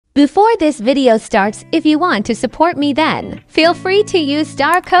Before this video starts, if you want to support me then, feel free to use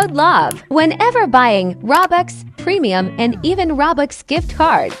star code LOVE whenever buying Robux, Premium, and even Robux gift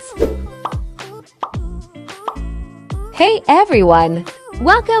cards. Hey everyone!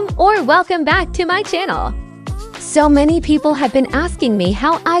 Welcome back to my channel. So many people have been asking me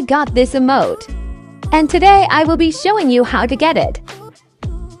how I got this emote. And today I will be showing you how to get it.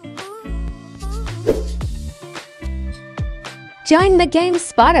 Join the game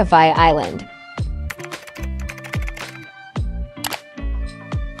Spotify Island.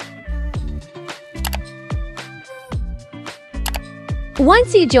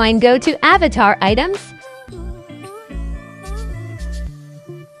 Once you join, go to Avatar Items.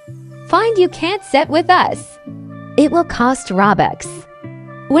 Find You Can't Set With Us. It will cost Robux.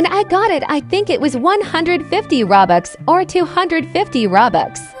 When I got it, I think it was 150 Robux or 250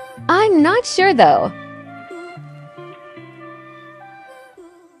 Robux. I'm not sure though.